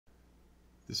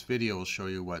This video will show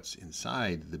you what's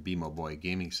inside the BmoBoy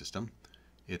gaming system.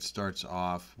 It starts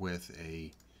off with a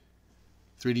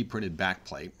 3D printed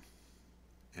backplate,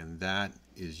 and that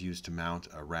is used to mount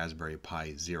a Raspberry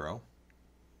Pi Zero.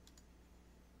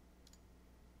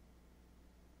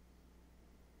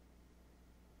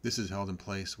 This is held in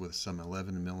place with some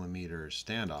 11mm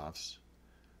standoffs,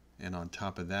 and on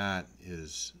top of that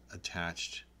is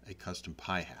attached a custom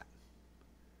Pi hat.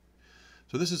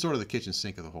 So this is sort of the kitchen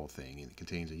sink of the whole thing. It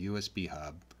contains a USB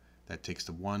hub that takes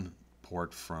the one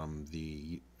port from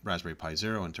the Raspberry Pi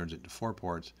Zero and turns it into 4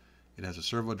 ports. It has a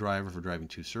servo driver for driving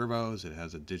 2 servos. It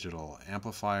has a digital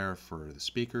amplifier for the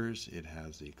speakers. It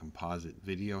has a composite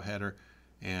video header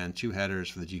and 2 headers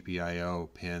for the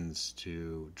GPIO pins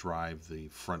to drive the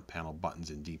front panel buttons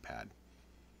and D-pad.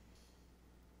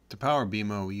 To power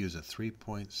BMO, we use a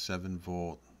 3.7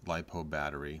 volt LiPo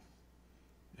battery,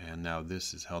 and now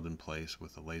this is held in place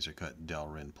with a laser cut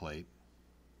Delrin plate.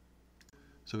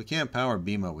 So we can't power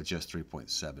BMO with just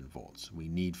 3.7 volts. We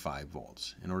need 5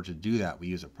 volts. In order to do that, we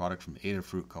use a product from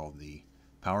AdaFruit called the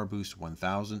Power Boost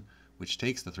 1000, which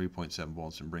takes the 3.7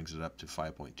 volts and brings it up to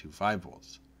 5.25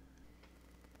 volts.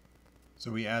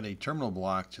 So we add a terminal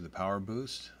block to the Power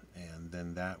Boost, and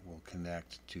then that will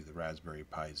connect to the Raspberry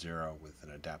Pi Zero with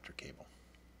an adapter cable.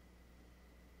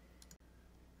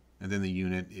 And then the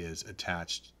unit is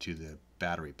attached to the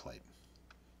battery plate.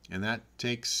 And that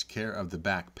takes care of the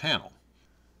back panel.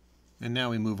 And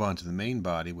now we move on to the main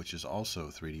body, which is also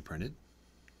 3D printed.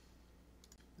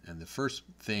 And the first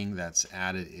thing that's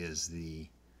added is the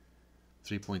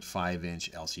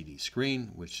 3.5-inch LCD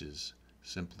screen, which is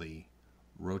simply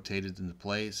rotated into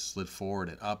place, slid forward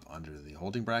and up under the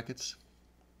holding brackets.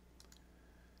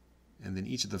 And then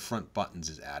each of the front buttons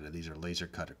is added. These are laser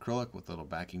cut acrylic with little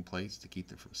backing plates to keep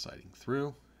them from sliding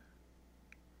through.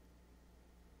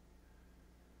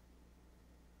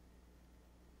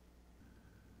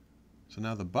 So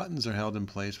now the buttons are held in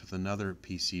place with another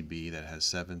PCB that has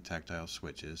 7 tactile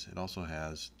switches. It also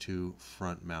has 2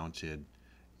 front mounted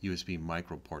USB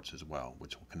micro ports as well,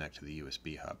 which will connect to the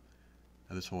USB hub.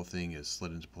 Now this whole thing is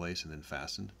slid into place and then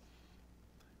fastened.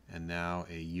 And now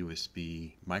a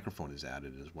USB microphone is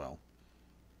added as well.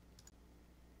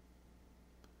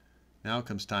 Now it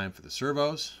comes time for the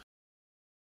servos.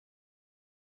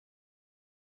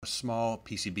 A small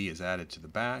PCB is added to the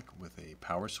back with a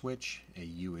power switch, a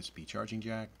USB charging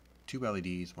jack, 2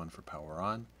 LEDs, one for power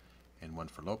on and one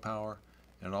for low power.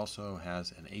 And it also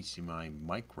has an HDMI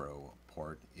micro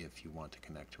port if you want to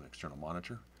connect to an external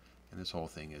monitor. And this whole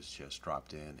thing is just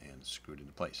dropped in and screwed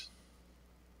into place.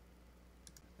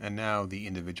 And now the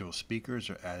individual speakers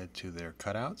are added to their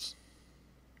cutouts.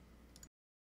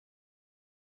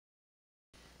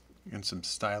 And some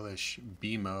stylish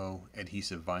Bmo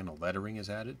adhesive vinyl lettering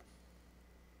is added.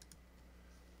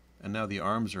 And now the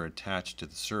arms are attached to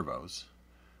the servos.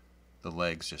 The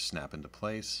legs just snap into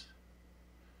place.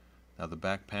 Now the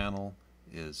back panel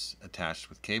is attached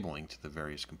with cabling to the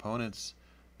various components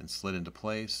and slid into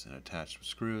place and attached with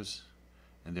screws.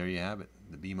 And there you have it,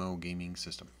 the Bmo gaming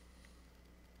system.